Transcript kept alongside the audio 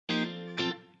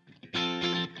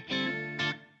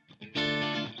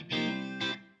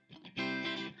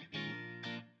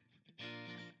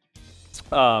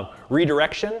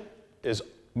Redirection is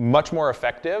much more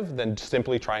effective than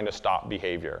simply trying to stop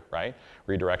behavior, right?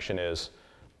 Redirection is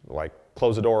like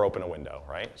close a door, open a window,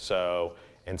 right? So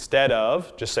instead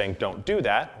of just saying don't do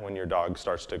that when your dog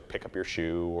starts to pick up your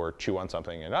shoe or chew on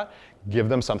something, give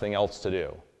them something else to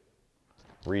do.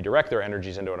 Redirect their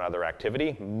energies into another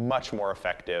activity, much more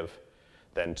effective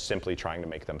than simply trying to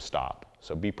make them stop.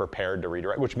 So be prepared to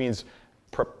redirect, which means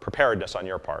preparedness on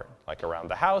your part. Like around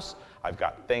the house, I've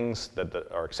got things that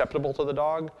are acceptable to the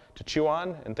dog to chew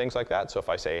on and things like that. So if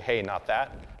I say, hey, not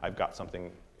that, I've got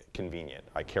something convenient.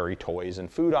 I carry toys and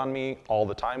food on me all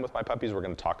the time with my puppies. We're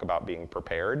going to talk about being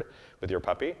prepared with your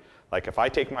puppy. Like if I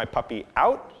take my puppy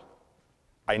out,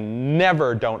 I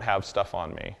never don't have stuff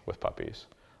on me with puppies.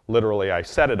 Literally, I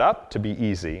set it up to be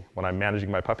easy when I'm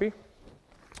managing my puppy.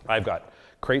 I've got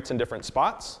crates in different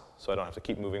spots, so I don't have to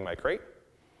keep moving my crate.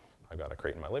 I've got a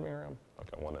crate in my living room. I've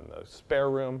got one in the spare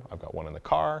room. I've got one in the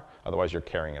car. Otherwise, you're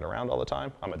carrying it around all the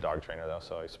time. I'm a dog trainer, though,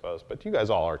 so I suppose. But you guys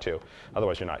all are, too.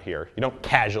 Otherwise, you're not here. You don't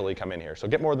casually come in here. So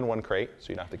get more than one crate, so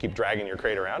you don't have to keep dragging your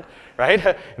crate around, right?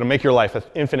 It'll make your life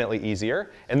infinitely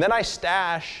easier. And then I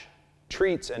stash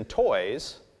treats and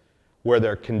toys where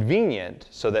they're convenient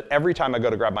so that every time I go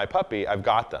to grab my puppy, I've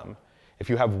got them. If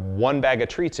you have one bag of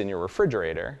treats in your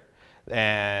refrigerator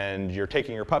and you're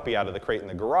taking your puppy out of the crate in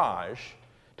the garage,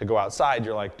 to go outside,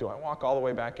 you're like, do I walk all the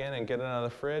way back in and get it out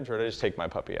of the fridge, or do I just take my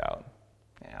puppy out?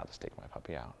 Yeah, I'll just take my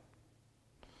puppy out.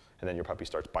 And then your puppy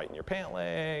starts biting your pant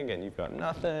leg, and you've got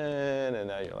nothing, and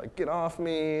now you're like, get off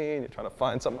me, and you're trying to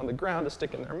find something on the ground to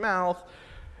stick in their mouth.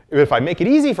 If I make it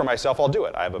easy for myself, I'll do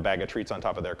it. I have a bag of treats on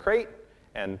top of their crate,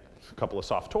 and a couple of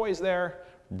soft toys there.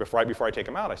 Right before I take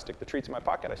them out, I stick the treats in my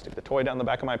pocket, I stick the toy down the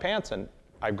back of my pants, and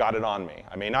I've got it on me.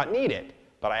 I may not need it,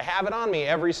 but I have it on me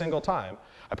every single time.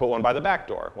 I put one by the back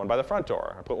door, one by the front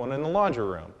door. I put one in the laundry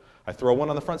room. I throw one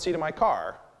on the front seat of my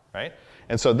car, right?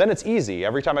 And so then it's easy.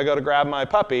 Every time I go to grab my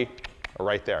puppy,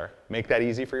 right there. Make that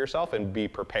easy for yourself and be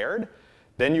prepared.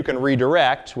 Then you can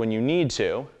redirect when you need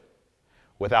to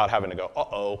without having to go,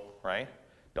 uh-oh, right?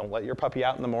 Don't let your puppy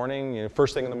out in the morning. You know,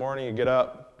 first thing in the morning, you get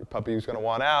up, your puppy's going to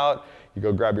want out. You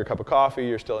go grab your cup of coffee,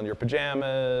 you're still in your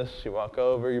pajamas. You walk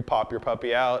over, you pop your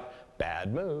puppy out.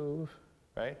 Bad move.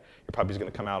 Right? Your puppy's going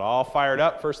to come out all fired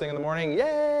up first thing in the morning.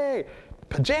 Yay!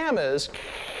 Pajamas.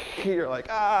 You're like,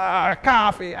 ah,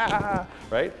 coffee, ah.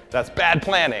 Right? That's bad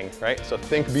planning, right? So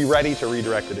be ready to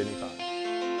redirect at any time.